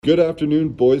Good afternoon,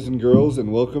 boys and girls,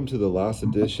 and welcome to the last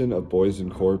edition of Boys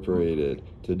Incorporated.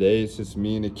 Today it's just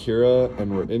me and Akira,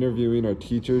 and we're interviewing our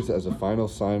teachers as a final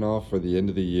sign-off for the end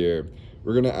of the year.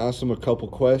 We're going to ask them a couple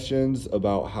questions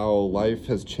about how life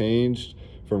has changed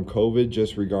from COVID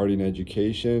just regarding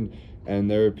education and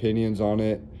their opinions on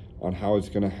it, on how it's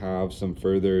going to have some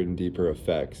further and deeper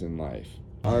effects in life.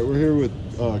 All right, we're here with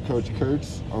Coach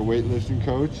Kurtz, our weightlifting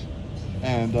coach.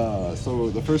 And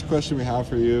so the first question we have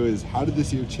for you is, how did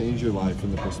this year change your life from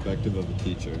the perspective of a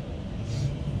teacher?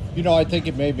 I think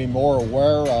it made me more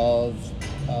aware of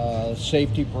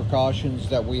safety precautions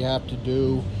that we have to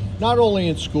do, not only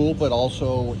in school, but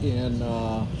also in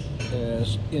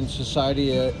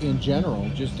society in general,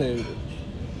 just to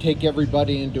take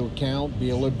everybody into account, be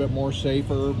a little bit more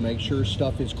safer, make sure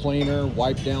stuff is cleaner,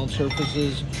 wipe down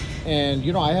surfaces.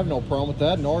 And I have no problem with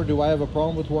that, nor do I have a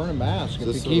problem with wearing a mask.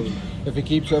 If it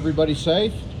keeps everybody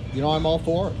safe, I'm all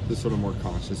for it. Just sort of more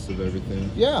conscious of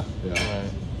everything. Yeah.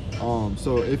 Right.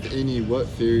 So if any, what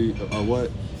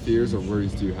fears or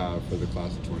worries do you have for the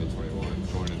class of 2021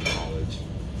 going into college?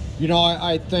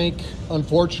 I think,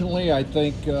 unfortunately,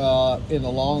 in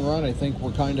the long run, I think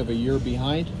we're kind of a year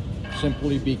behind,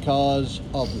 simply because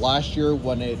of last year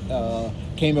when it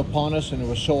came upon us and it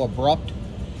was so abrupt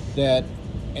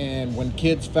and when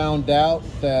kids found out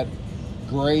that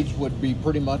grades would be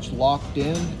pretty much locked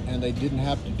in and they didn't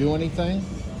have to do anything,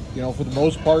 for the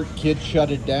most part, kids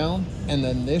shut it down. And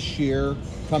then this year,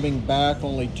 coming back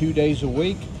only 2 days a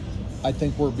week, I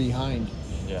think we're behind.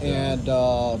 Yeah.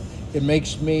 And it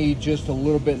makes me just a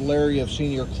little bit leery of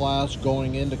senior class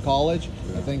going into college.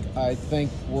 Yeah. I think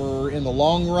we're, in the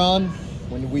long run,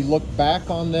 when we look back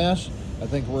on this, I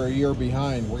think we're a year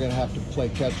behind. We're going to have to play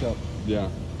catch up. Yeah,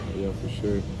 for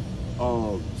sure.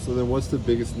 So then what's the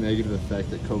biggest negative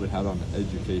effect that COVID had on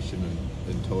education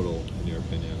in total, in your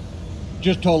opinion?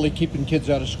 Just totally keeping kids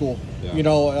out of school.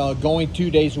 Yeah. Going 2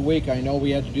 days a week, I know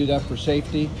we had to do that for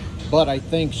safety, but I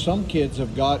think some kids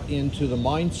have got into the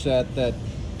mindset that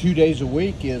 2 days a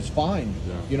week is fine.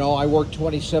 Yeah. I worked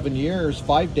 27 years,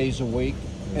 5 days a week,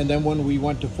 and then when we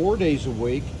went to 4 days a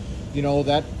week,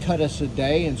 that cut us a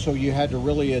day, and so you had to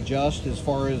really adjust as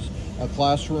far as a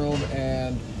classroom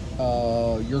and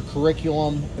your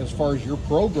curriculum, as far as your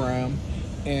program.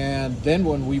 And then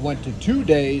when we went to 2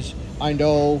 days, I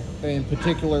know in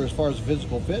particular as far as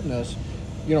physical fitness,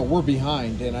 we're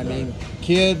behind. And I mean,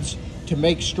 kids, to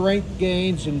make strength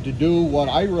gains and to do what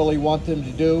I really want them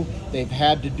to do, they've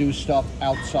had to do stuff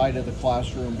outside of the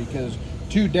classroom, because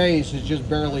 2 days is just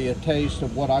barely a taste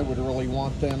of what I would really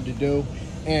want them to do.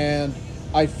 And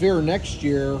I fear next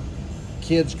year,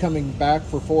 kids coming back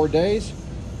for 4 days,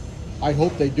 I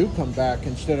hope they do come back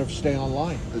instead of stay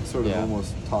online. It's sort of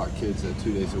almost taught kids that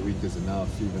 2 days a week is enough,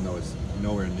 even though it's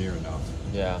nowhere near enough.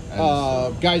 Yeah.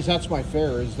 Guys, that's my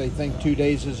fear, is they think 2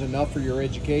 days is enough for your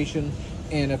education.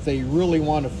 And if they really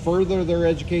want to further their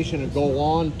education and go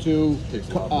on to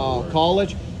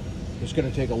college, it's going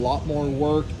to take a lot more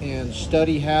work and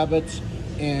study habits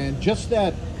and just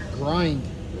that grind.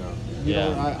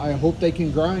 I hope they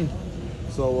can grind.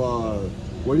 So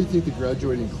what do you think the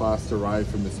graduating class derived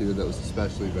from this year that was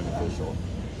especially beneficial?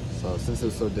 So since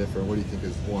it's so different, what do you think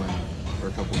is one or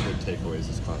a couple good takeaways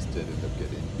this class did end up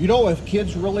getting? If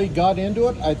kids really got into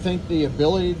it, I think the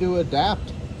ability to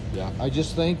adapt. Yeah. I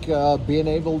just think being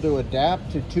able to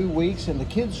adapt to 2 weeks, and the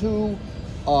kids who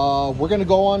were going to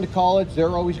go on to college, they're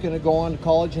always going to go on to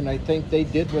college, and I think they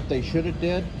did what they should have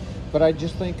did. But I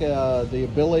just think the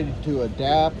ability to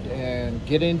adapt and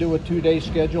get into a 2-day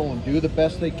schedule and do the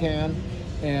best they can.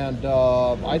 And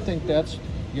I think that's,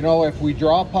 if we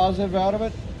draw a positive out of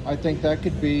it, I think that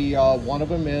could be one of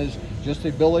them, is just the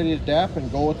ability to adapt and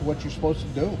go with what you're supposed to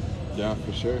do. Yeah,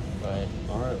 for sure. Right.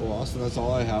 All right, well, Austin, that's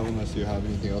all I have, unless you have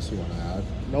anything else you want to add.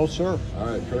 No, sir. All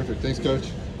right, perfect. Thanks, Coach.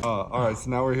 All right, so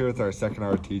now we're here with our second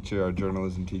hour teacher, our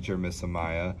journalism teacher, Miss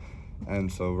Amaya.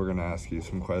 And so we're going to ask you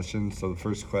some questions. So the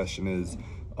first question is,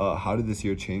 how did this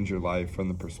year change your life from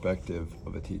the perspective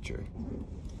of a teacher?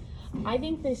 I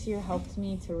think this year helped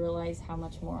me to realize how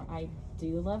much more I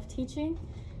do love teaching,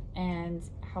 and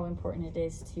how important it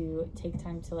is to take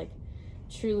time to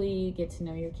truly get to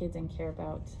know your kids and care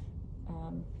about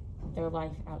their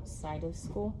life outside of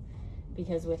school.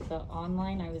 Because with the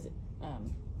online, I was,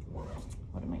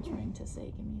 what am I trying to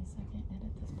say? Give me a second,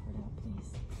 edit this part out,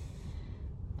 please.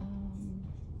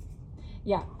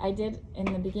 Yeah, I did, in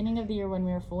the beginning of the year when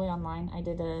we were fully online, I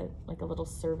did a little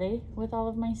survey with all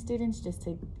of my students just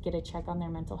to get a check on their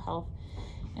mental health.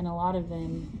 And a lot of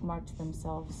them marked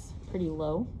themselves pretty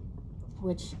low,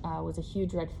 which was a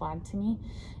huge red flag to me,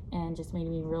 and just made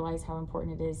me realize how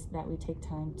important it is that we take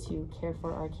time to care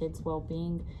for our kids'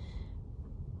 well-being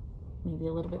maybe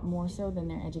a little bit more so than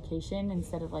their education.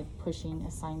 Instead of like pushing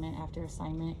assignment after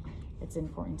assignment, it's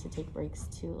important to take breaks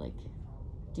to like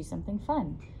do something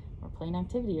fun or play an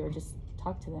activity or just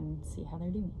talk to them and see how they're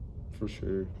doing. For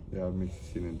sure. Yeah, it makes you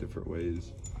see it in different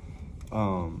ways.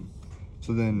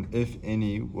 So then, if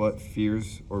any, what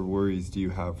fears or worries do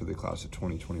you have for the class of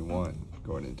 2021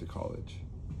 going into college?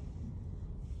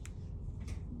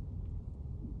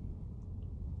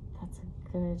 That's a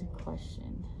good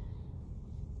question.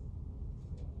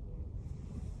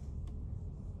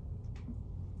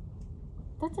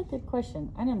 That's a good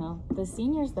question. I don't know. The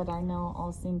seniors that I know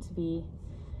all seem to be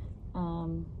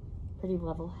pretty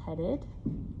level-headed,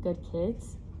 good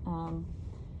kids.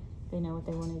 They know what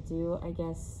they want to do. I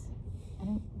guess, I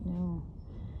don't know.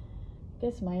 I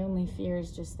guess my only fear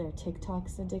is just their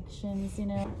TikTok's addictions, you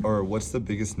know? Or what's the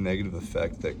biggest negative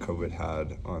effect that COVID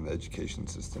had on the education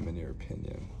system, in your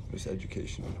opinion? Just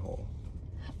education in whole.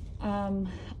 I'm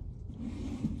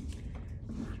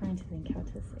trying to think how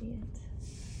to say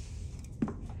it.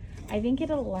 I think it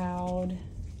allowed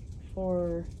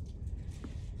for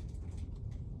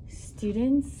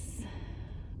students,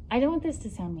 I don't want this to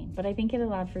sound mean, but I think it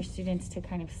allowed for students to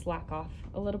kind of slack off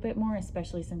a little bit more,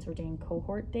 especially since we're doing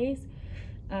cohort days.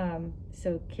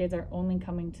 So kids are only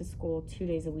coming to school 2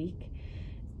 days a week.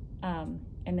 And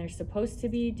they're supposed to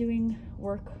be doing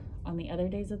work on the other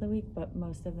days of the week, but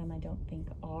most of them I don't think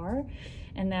are.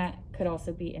 And that could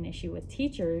also be an issue with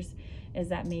teachers, is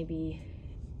that maybe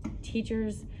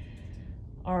teachers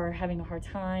are having a hard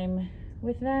time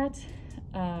with that,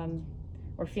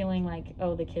 or feeling like,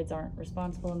 oh, the kids aren't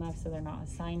responsible enough, so they're not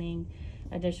assigning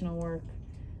additional work.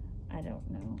 I don't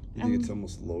know. You think it's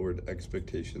almost lowered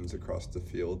expectations across the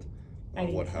field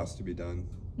on what has to be done?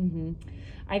 Mm-hmm.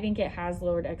 I think it has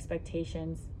lowered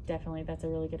expectations. Definitely, that's a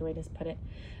really good way to put it.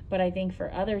 But I think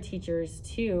for other teachers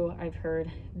too, I've heard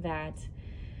that,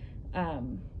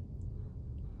 I'm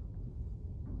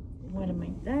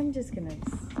just gonna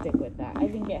stick with that. I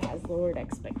think it has lowered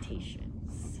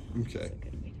expectations. Okay. That's a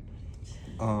good way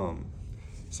to put it.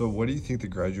 So what do you think the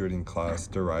graduating class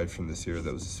derived from this year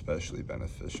that was especially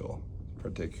beneficial,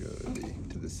 particularly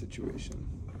to this situation?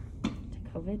 To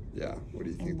COVID? Yeah, what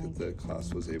do you think that the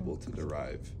class was able to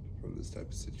derive from this type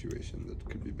of situation that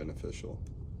could be beneficial?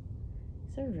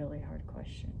 It's a really hard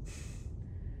question. Let's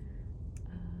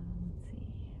see.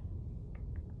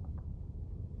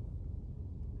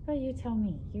 How about you tell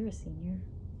me? You're a senior.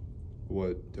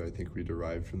 What do I think we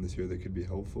derived from this year that could be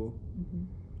helpful? Mm-hmm.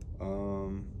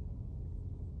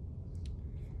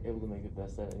 Able to make the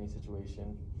best out of any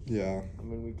situation. Yeah. I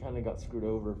mean, we kind of got screwed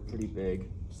over pretty big,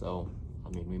 so I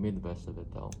mean, we made the best of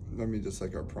it though. I mean, just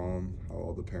like our prom, how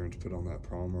all the parents put on that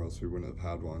prom, or else we wouldn't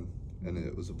have had one, and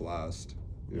it was a blast.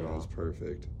 You know, it was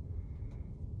perfect.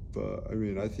 But I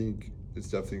mean, I think it's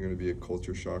definitely going to be a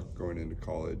culture shock going into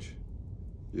college.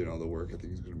 You know, the work I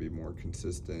think is going to be more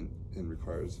consistent and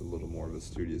requires a little more of a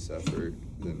studious effort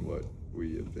than what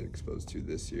we have been exposed to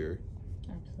this year.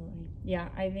 Absolutely. Yeah,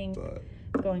 I think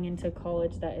going into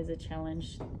college, that is a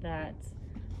challenge that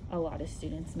a lot of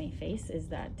students may face, is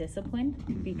that discipline,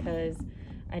 because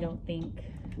I don't think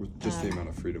with just the amount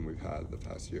of freedom we've had the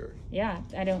past year. Yeah,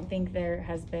 I don't think there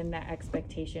has been that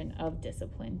expectation of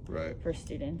discipline for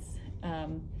students.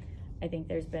 I think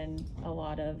there's been a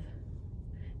lot of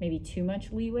maybe too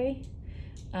much leeway,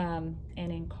 and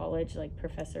in college, like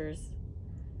professors,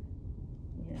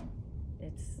 you know,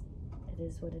 it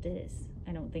is what it is.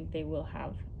 I don't think they will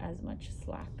have as much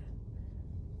slack.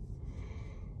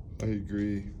 I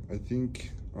agree. I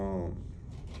think, you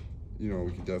know,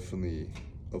 we could definitely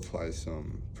apply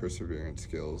some perseverance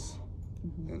skills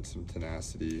and some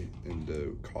tenacity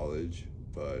into college,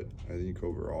 but I think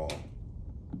overall,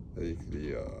 I think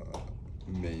the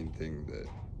main thing that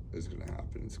is going to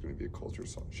happen is going to be a culture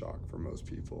shock for most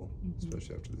people,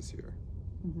 especially after this year.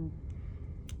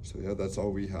 So yeah, that's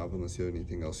all we have, unless you have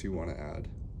anything else you want to add.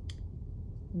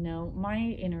 No, my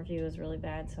interview was really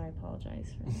bad, so I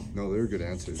apologize for that. No, they were good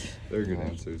answers. They were good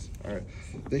answers. All right.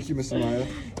 Thank you, Miss Amaya.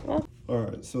 All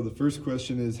right. So the first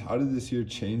question is, how did this year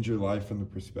change your life from the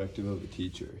perspective of a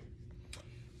teacher?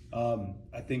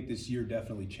 I think this year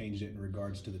definitely changed it in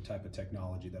regards to the type of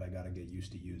technology that I got to get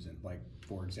used to using. Like,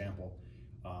 for example,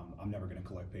 I'm never going to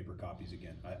collect paper copies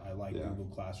again. I like Google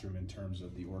Classroom in terms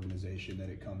of the organization that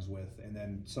it comes with, and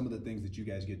then some of the things that you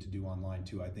guys get to do online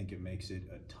too. I think it makes it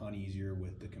a ton easier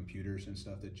with the computers and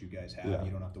stuff that you guys have.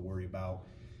 You don't have to worry about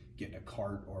getting a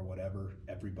cart or whatever.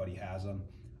 Everybody has them.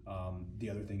 The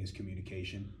other thing is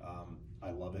communication. I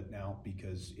love it now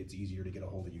because it's easier to get a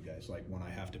hold of you guys. Like when I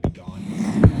have to be gone,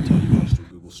 I'll tell you guys through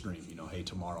Google Stream, hey,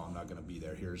 tomorrow I'm not going to be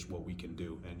there. Here's what we can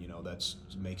do. And, that's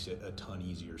makes it a ton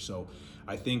easier. So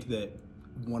I think that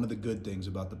one of the good things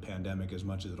about the pandemic, as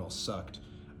much as it all sucked,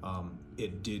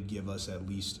 it did give us at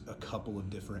least a couple of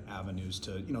different avenues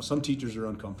to, some teachers are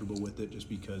uncomfortable with it just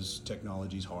because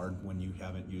technology is hard when you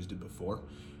haven't used it before.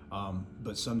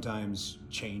 But sometimes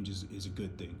change is a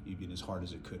good thing, even as hard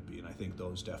as it could be. And I think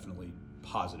those definitely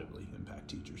positively impact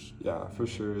teachers. Yeah, for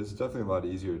sure. It's definitely a lot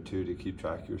easier too to keep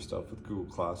track of your stuff with Google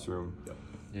Classroom. Yep.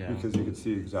 Yeah. Because you can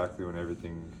see exactly when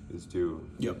everything is due.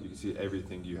 Yep. You can see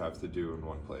everything you have to do in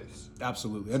one place.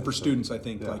 Absolutely. And for students, I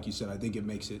think, Yeah. like you said, I think it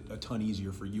makes it a ton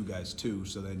easier for you guys too.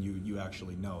 So then you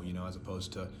actually know, as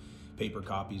opposed to paper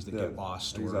copies that get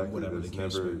lost or whatever the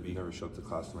case may be. You never show up to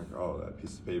class and like, oh, that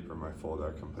piece of paper in my folder,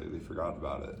 I completely forgot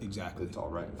about it. Exactly. It's all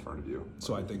right in front of you.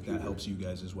 So I think that helps you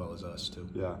guys as well as us too.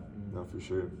 Yeah, no, for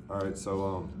sure. All right,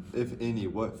 so if any,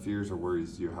 what fears or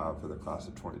worries do you have for the class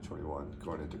of 2021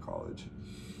 going into college?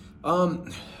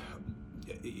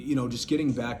 Just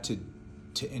getting back to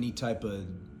any type of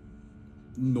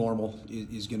normal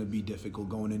is going to be difficult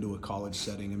going into a college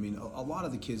setting. I mean, a lot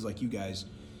of the kids like you guys,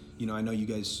 I know you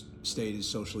guys stayed as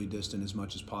socially distant as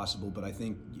much as possible, but I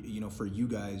think, for you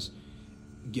guys,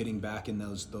 getting back in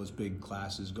those big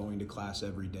classes, going to class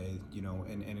every day,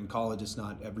 and in college it's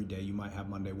not every day. You might have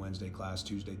Monday, Wednesday class,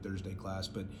 Tuesday, Thursday class,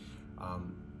 but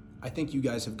I think you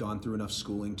guys have gone through enough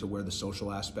schooling to where the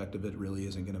social aspect of it really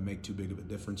isn't going to make too big of a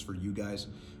difference for you guys.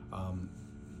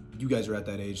 You guys are at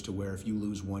that age to where if you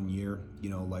lose 1 year,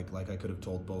 like I could have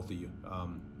told both of you,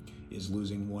 is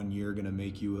losing 1 year going to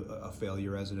make you a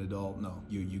failure as an adult? No,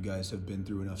 you guys have been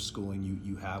through enough schooling.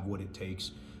 You have what it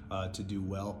takes to do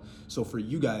well. So for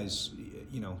you guys,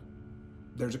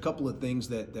 there's a couple of things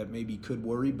that maybe could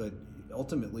worry, but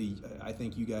ultimately, I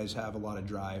think you guys have a lot of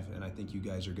drive, and I think you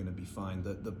guys are going to be fine.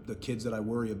 The kids that I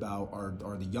worry about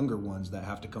are the younger ones that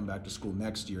have to come back to school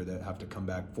next year, that have to come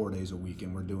back 4 days a week,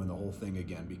 and we're doing the whole thing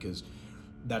again because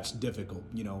that's difficult,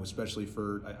 especially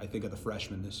for, I think, of the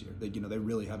freshmen this year. They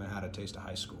really haven't had a taste of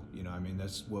high school. I mean,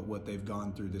 that's what they've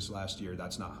gone through this last year.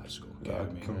 That's not high school. Yeah,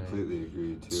 I completely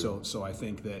agree too. So I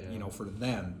think that, for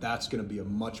them, that's going to be a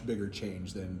much bigger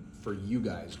change than for you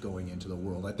guys going into the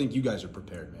world. I think you guys are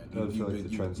prepared, man. I feel like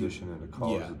the transition into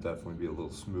college would definitely be a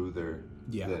little smoother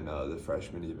than the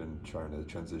freshmen even trying to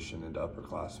transition into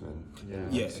upperclassmen in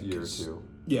the next year or two.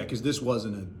 Yeah, because this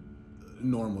wasn't a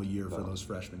normal year for those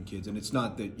freshman kids, and it's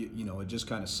not that it just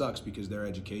kind of sucks because their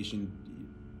education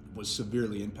was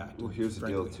severely impacted. Well, here's the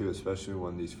deal too, especially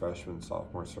when these freshmen,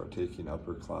 sophomores start taking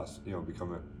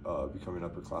becoming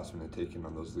upperclassmen and taking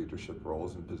on those leadership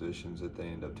roles and positions that they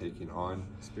end up taking on.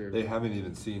 They haven't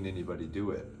even seen anybody do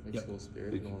it. School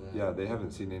spirit and all that. Yeah, they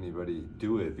haven't seen anybody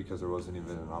do it because there wasn't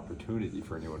even an opportunity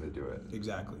for anyone to do it.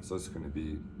 Exactly. So it's going to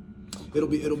be It'll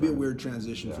be a weird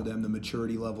transition for them. The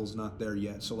maturity level's not there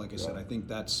yet. So like I said, I think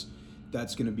that's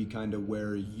going to be kind of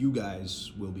where you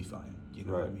guys will be fine.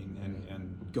 What I mean?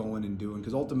 And going and doing,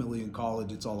 because ultimately in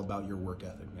college it's all about your work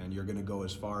ethic, man. You're going to go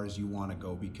as far as you want to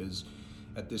go because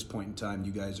at this point in time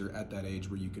you guys are at that age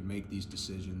where you can make these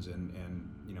decisions, and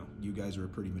you guys are a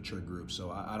pretty mature group.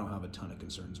 So I don't have a ton of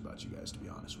concerns about you guys, to be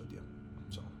honest with you.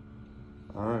 So.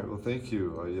 All right. Well, thank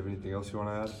you. You have anything else you want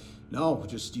to add? No,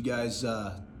 just you guys.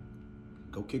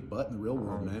 Go kick butt in the real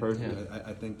world, man. Perfect.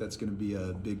 I think that's going to be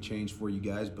a big change for you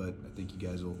guys, but I think you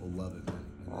guys will love it, man.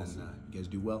 Awesome. And you guys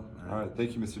do well. All right.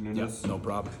 Thank you, Mr. Nunes. Yeah, no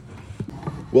problem.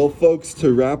 Well, folks,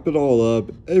 to wrap it all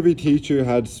up, every teacher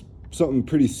had something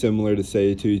pretty similar to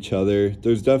say to each other.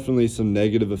 There's definitely some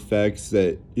negative effects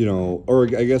that, or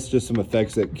I guess just some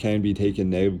effects that can be taken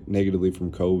negatively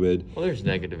from COVID. Well, there's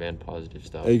negative and positive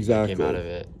stuff Exactly. that came out of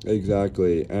it.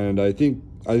 Exactly. And I think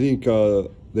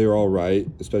they were all right,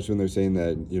 especially when they're saying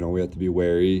that, we have to be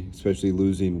wary, especially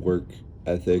losing work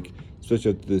ethic,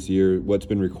 especially after this year. What's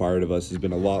been required of us has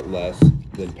been a lot less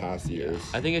than past years.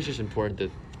 I think it's just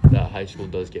important that high school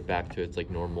does get back to its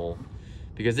normal,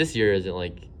 because this year isn't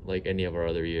like any of our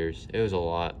other years. It was a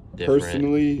lot different.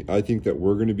 Personally, I think that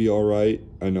we're going to be all right.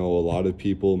 I know a lot of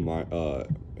people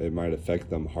it might affect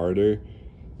them harder.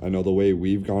 I know the way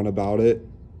we've gone about it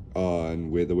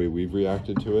and the way we've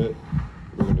reacted to it,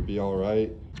 we're going to be all right.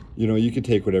 You can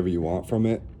take whatever you want from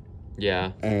it.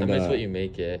 Yeah, and that's what you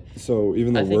make it. So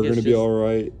even though we're going to be all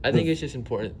right, I think it's just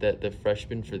important that the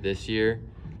freshmen for this year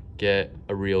get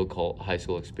a real high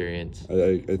school experience.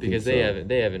 I think because they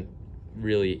haven't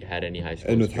really had any high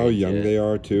school. And with how young they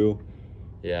are too,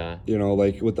 Yeah. You know,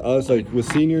 like with us, like with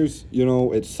seniors, you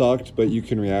know, it sucked, but you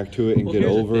can react to it and get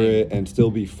here's the over thing. it and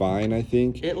still be fine, I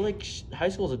think. It like high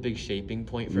school is a big shaping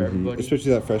point for everybody.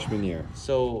 Especially that freshman year.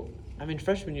 So, I mean,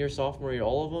 freshman year, sophomore year,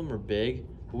 all of them are big.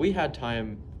 But we had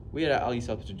time. We had at least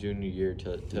up to junior year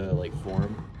to like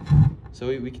form. So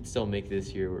we could still make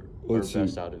this year our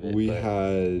best out of it. We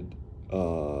had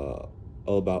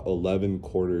about 11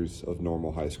 quarters of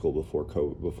normal high school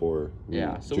before.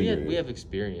 Yeah, so we have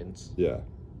experience. Yeah.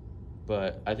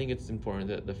 But I think it's important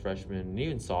that the freshmen and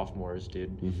even sophomores,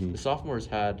 dude. Mm-hmm. The sophomores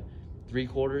had 3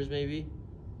 quarters, maybe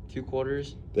 2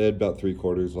 quarters. They had about 3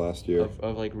 quarters last year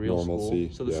of like real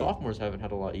normalcy. School. So the sophomores haven't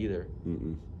had a lot either.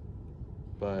 Mm-mm.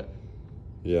 But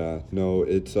yeah, no,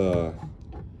 it's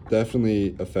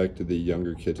definitely affected the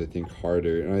younger kids, I think,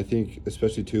 harder. And I think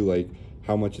especially too, like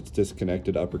how much it's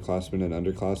disconnected upperclassmen and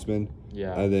underclassmen.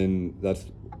 Yeah. And then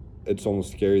it's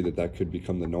almost scary that could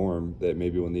become the norm, that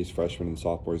maybe when these freshmen and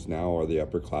sophomores now are the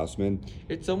upperclassmen,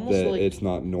 it's almost that like it's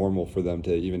not normal for them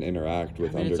to even interact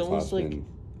with underclassmen. It's almost like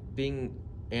being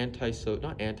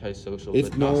not antisocial, It's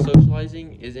but not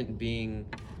socializing isn't being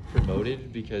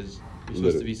promoted because you're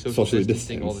supposed to be socially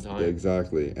distancing all the time.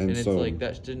 Exactly. And it's so, like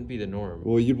that shouldn't be the norm.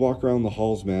 Well, you'd walk around the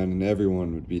halls, man, and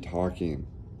everyone would be talking.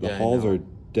 The halls are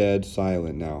dead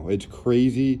silent now. It's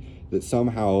crazy that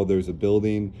somehow there's a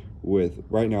building with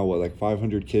right now like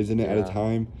 500 kids in it at a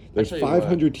time. There's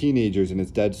 500 teenagers and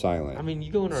it's dead silent. I mean,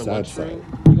 you go in our lunchroom.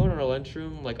 You go in our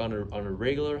lunchroom like on a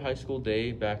regular high school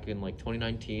day back in like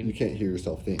 2019. You can't hear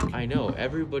yourself think. I know,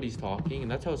 everybody's talking,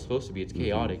 and that's how it's supposed to be. It's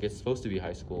chaotic. It's supposed to be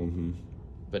high school.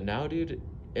 But now, dude,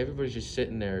 everybody's just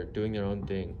sitting there doing their own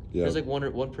thing. Yeah. There's like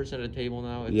one person at a table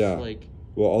now. It's like,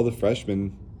 well, all the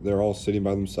freshmen, they're all sitting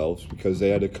by themselves because they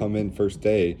had to come in first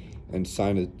day and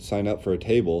sign up for a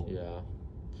table. Yeah.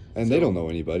 And they don't know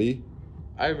anybody.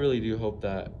 I really do hope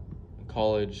that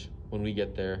college, when we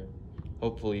get there,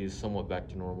 hopefully is somewhat back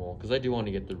to normal. Because I do want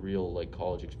to get the real like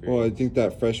college experience. Well, I think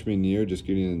that freshman year, just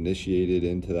getting initiated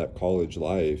into that college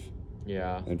life.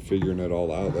 Yeah. And figuring it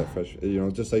all out,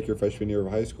 just like your freshman year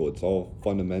of high school, it's all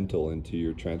fundamental into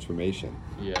your transformation.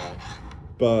 Yeah.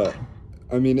 But,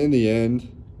 I mean, in the end,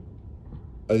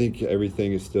 I think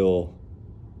everything is still,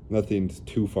 nothing's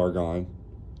too far gone.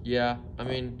 Yeah, I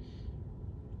mean,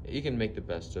 you can make the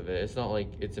best of it. It's not like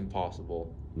it's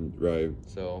impossible. Right.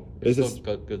 So it's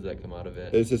still good that come out of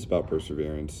it. It's just about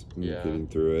perseverance and getting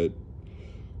through it.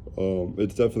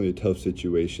 It's definitely a tough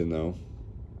situation, though.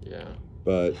 Yeah.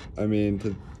 But, I mean,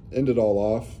 to end it all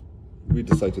off, we'd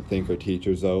just like to thank our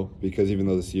teachers, though, because even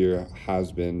though this year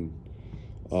has been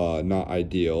not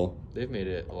ideal, they've made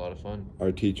it a lot of fun.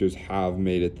 Our teachers have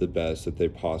made it the best that they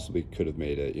possibly could have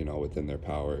made it, within their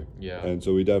power. Yeah. And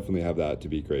so we definitely have that to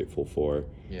be grateful for.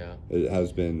 Yeah. It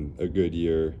has been a good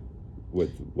year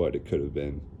with what it could have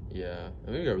been. Yeah. I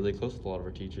mean, we got really close with a lot of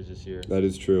our teachers this year. That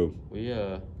is true. We,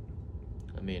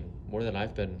 more than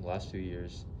I've been the last 2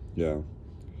 years. Yeah.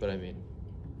 But, I mean,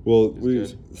 well,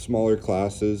 smaller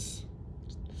classes.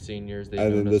 Seniors, and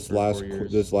then this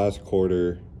last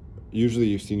quarter, usually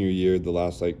your senior year, the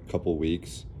last couple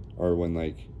weeks are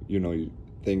when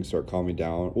things start calming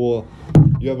down. Well,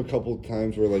 you have a couple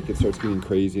times where it starts getting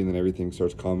crazy and then everything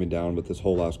starts calming down. But this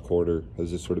whole last quarter has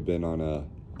just sort of been on a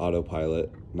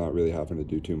autopilot, not really having to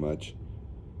do too much.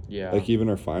 Yeah. Even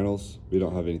our finals, we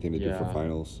don't have anything to do for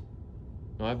finals.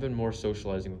 No, I've been more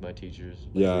socializing with my teachers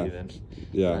than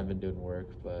I've been doing work,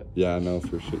 but yeah, no,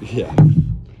 for sure. Yeah.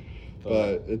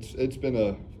 But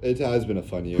it has been a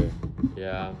fun year.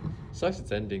 Yeah. Sucks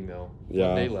it's ending though. Yeah.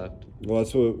 1 day left. Well,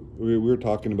 that's what we were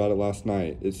talking about it last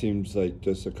night. It seems like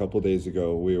just a couple days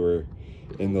ago we were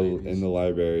in the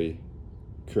library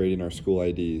creating our school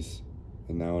IDs,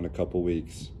 and now in a couple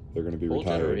weeks they're going to be retired.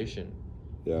 Whole generation.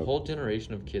 Yeah. A whole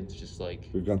generation of kids just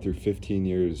we've gone through 15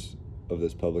 years of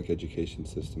this public education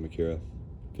system, Akira.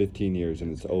 15 years,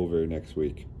 and it's over next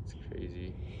week. It's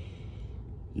crazy.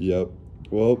 Yep.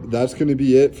 Well, that's going to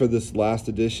be it for this last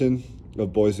edition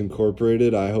of Boys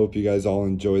Incorporated. I hope you guys all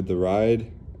enjoyed the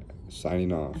ride.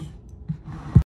 Signing off.